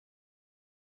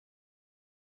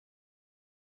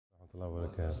الله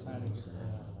وبركاته.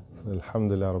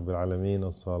 الحمد لله رب العالمين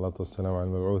والصلاة والسلام على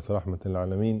المبعوث رحمة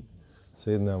للعالمين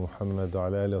سيدنا محمد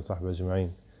وعلى آله وصحبه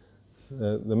أجمعين.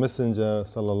 The Messenger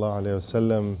sallallahu alaihi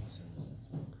wasallam,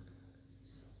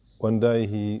 one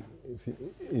day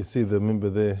you see the member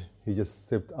there, he just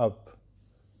stepped up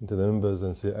into the members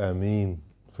and said Ameen,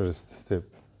 first step.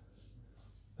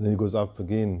 And then he goes up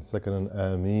again, second one,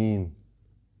 Ameen.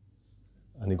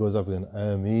 And he goes up again,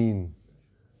 Ameen.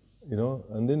 You know,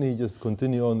 and then he just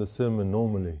continue on the sermon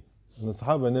normally. And the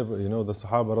Sahaba never, the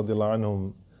Sahaba radiallahu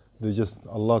anhum, they just,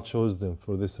 Allah chose them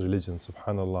for this religion,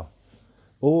 subhanallah.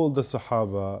 All the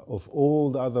Sahaba of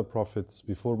all the other prophets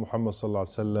before Muhammad sallallahu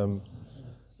alaihi wasallam,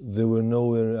 they were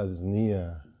nowhere as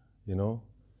near,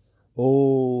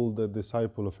 All the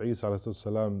disciples of Isa alayhi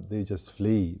salam, they just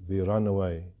flee, they run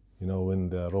away, when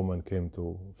the Roman came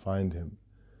to find him.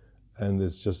 And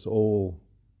it's just all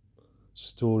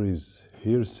stories,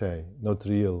 hearsay, not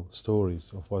real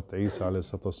stories of what Isa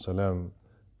alayhi salam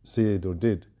said or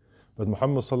did. But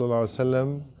Muhammad sallallahu alaihi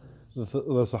wasallam,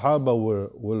 the Sahaba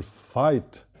will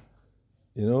fight,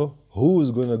 who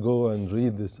is going to go and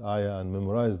read this ayah and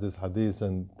memorize this hadith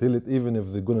and tell it even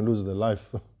if they're going to lose their life.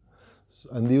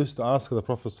 And they used to ask the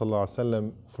Prophet sallallahu alaihi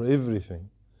wasallam for everything.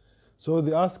 So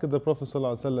they asked the Prophet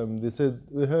sallallahu alaihi wasallam, they said,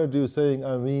 we heard you saying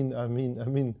Ameen, Ameen,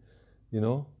 Ameen,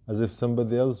 as if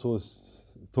somebody else was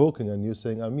talking and you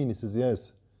saying Ameen. He says,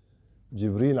 yes,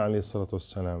 Jibreel alayhi salatu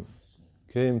wassalam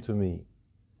came to me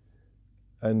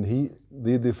and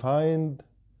they defined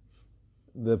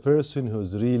the person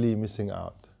who's really missing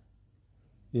out.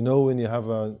 When you have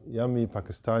a yummy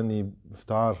Pakistani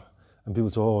iftar and people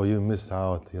say, oh, you missed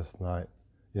out last night.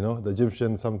 The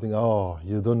Egyptian something, oh,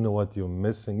 you don't know what you're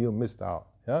missing, you missed out.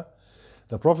 Yeah?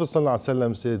 The Prophet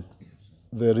ﷺ said,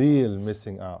 the real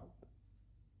missing out.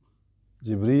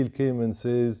 Jibreel came and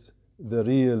says, the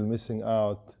real missing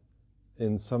out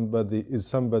is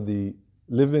somebody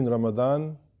living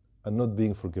Ramadan and not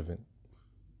being forgiven.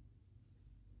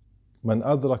 Man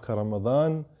adraka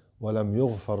Ramadan wa lam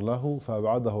yughfar lahu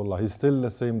fa'ab'adahu Allah. He's still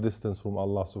the same distance from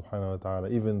Allah subhanahu wa ta'ala,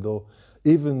 even though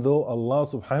Allah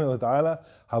subhanahu wa ta'ala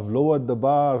have lowered the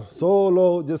bar so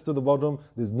low just to the bottom,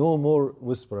 there's no more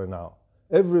whisper now.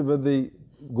 Everybody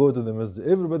go to the masjid,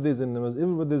 everybody's in the masjid,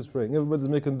 everybody's praying, everybody's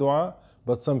making dua,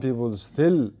 but some people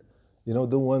still,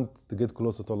 don't want to get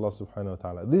closer to Allah subhanahu wa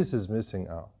ta'ala. This is missing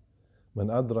out. Man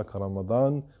adraka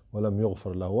Ramadan wa lam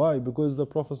yughfar lahu. Why? Because the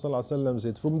Prophet sallallahu alaihi wasallam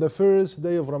said, from the first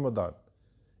day of Ramadan,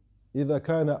 إذا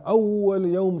كان أول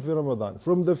يوم في Ramadan,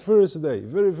 from the first day,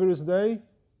 very first day,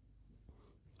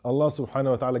 Allah subhanahu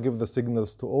wa ta'ala give the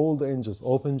signals to all the angels,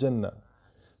 open Jannah,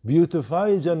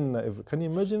 beautify Jannah. Can you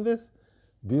imagine this?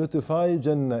 Beautify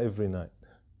Jannah every night.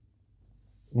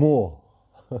 More.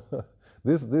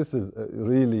 This is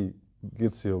really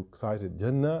gets you excited.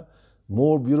 Jannah,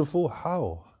 more beautiful.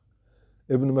 How?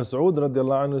 Ibn Mas'ud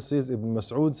radiallahu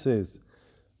anhu says,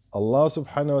 Allah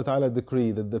subhanahu wa ta'ala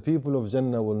decree that the people of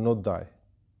Jannah will not die.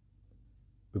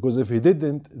 Because if He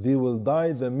didn't, they will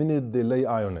die the minute they lay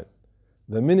eye on it.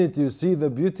 The minute you see the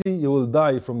beauty, you will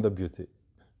die from the beauty.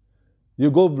 You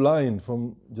go blind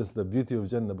from just the beauty of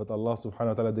Jannah, but Allah subhanahu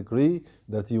wa ta'ala decree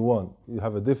that you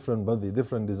have a different body,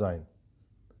 different design.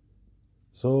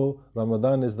 So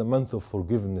Ramadan is the month of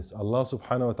forgiveness. Allah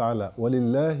subhanahu wa ta'ala,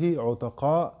 وَلِلَّهِ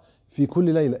عُتَقَاء فِي كُلِّ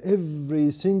لَيْلَةٍ.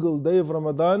 Every single day of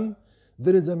Ramadan,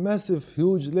 there is a massive,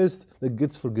 huge list that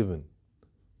gets forgiven.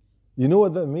 You know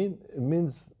what that means? It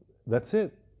means that's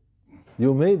it.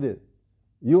 You made it.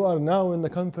 You are now in the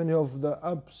company of the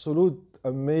absolute,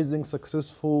 amazing,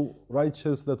 successful,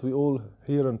 righteous that we all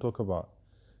hear and talk about.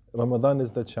 Ramadan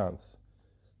is the chance.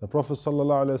 The Prophet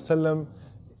sallallahu alaihi wasallam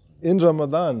in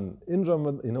Ramadan,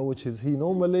 which is he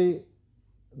normally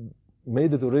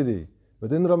made it already,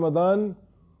 but in Ramadan,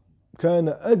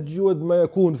 كان أجود ما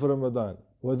يكون في رمضان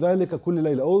وذلك كل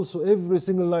ليلة. Also every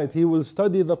single night he will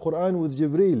study the Quran with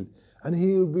Jibreel and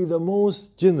he will be the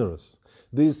most generous.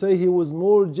 They say he was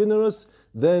more generous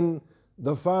than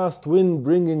the fast wind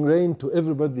bringing rain to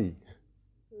everybody.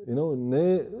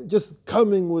 Just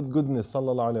coming with goodness,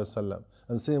 sallallahu alayhi wasallam.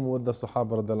 And same with the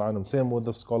Sahaba radiallahu anhum, same with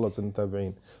the scholars and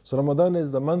Tabi'een. So Ramadan is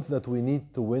the month that we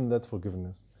need to win that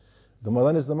forgiveness.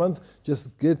 Ramadan is the month,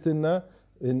 just get in the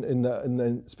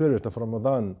spirit of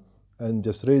Ramadan and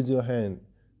just raise your hand.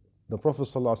 The Prophet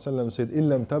ﷺ said, إِن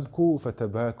لَمْ تَبْكُوا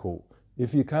فَتَبَاكُوا.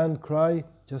 If you can't cry,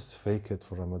 just fake it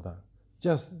for Ramadan.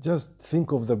 Just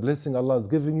think of the blessing Allah is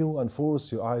giving you and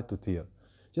force your eye to tear.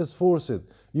 Just force it.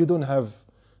 You don't have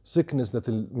sickness that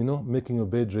will, making you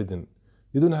bedridden.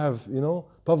 You don't have,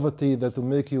 poverty that will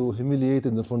make you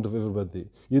humiliated in front of everybody.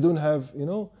 You don't have,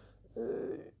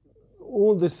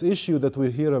 all this issue that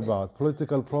we hear about,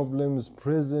 political problems,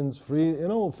 prisons,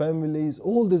 families,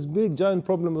 all this big giant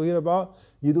problem we hear about,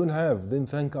 you don't have, then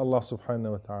thank Allah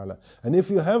subhanahu wa ta'ala. And if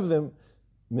you have them,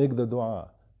 make the dua.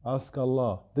 Ask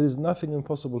Allah. There is nothing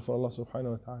impossible for Allah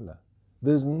subhanahu wa ta'ala.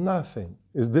 There is nothing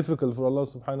is difficult for Allah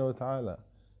subhanahu wa ta'ala.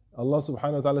 Allah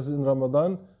subhanahu wa ta'ala says in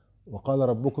Ramadan,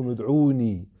 وَقَالَ رَبُّكُمْ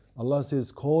ادْعُونِي. Allah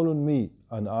says, call on me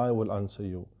and I will answer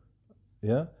you.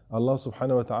 Yeah? Allah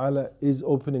subhanahu wa ta'ala is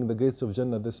opening the gates of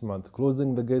Jannah this month,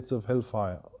 closing the gates of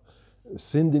hellfire,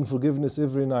 sending forgiveness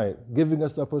every night, giving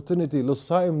us the opportunity.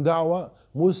 لُلصَّائِمْ دَعْوَةٌ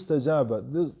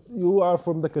مُسْتَجَابَةٌ. You are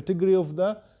from the category of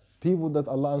the people that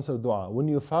Allah answers dua. When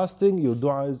you're fasting, your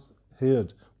dua is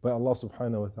heard by Allah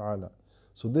subhanahu wa ta'ala.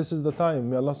 So this is the time.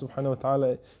 May Allah subhanahu wa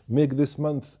ta'ala make this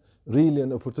month really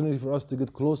an opportunity for us to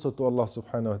get closer to Allah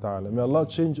subhanahu wa ta'ala. May Allah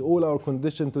change all our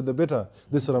condition to the better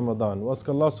this Ramadan. We ask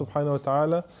Allah subhanahu wa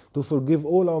ta'ala to forgive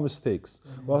all our mistakes.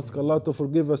 We ask Allah to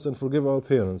forgive us and forgive our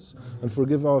parents and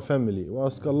forgive our family. We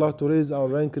ask Allah to raise our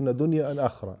rank in the dunya and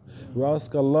akhirah. We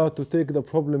ask Allah to take the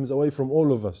problems away from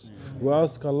all of us. We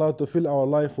ask Allah to fill our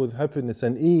life with happiness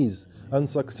and ease and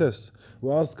success.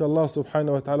 We ask Allah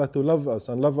subhanahu wa ta'ala to love us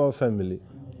and love our family.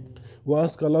 We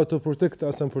ask Allah to protect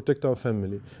us and protect our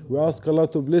family. We ask Allah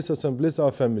to bless us and bless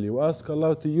our family. We ask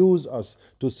Allah to use us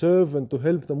to serve and to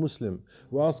help the Muslim.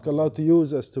 We ask Allah to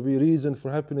use us to be reason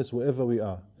for happiness wherever we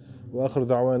are. وآخر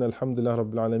دعوانا الحمد لله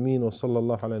رب العالمين وصلى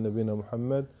الله على نبينا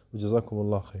محمد وجزاكم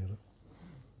الله خيرا.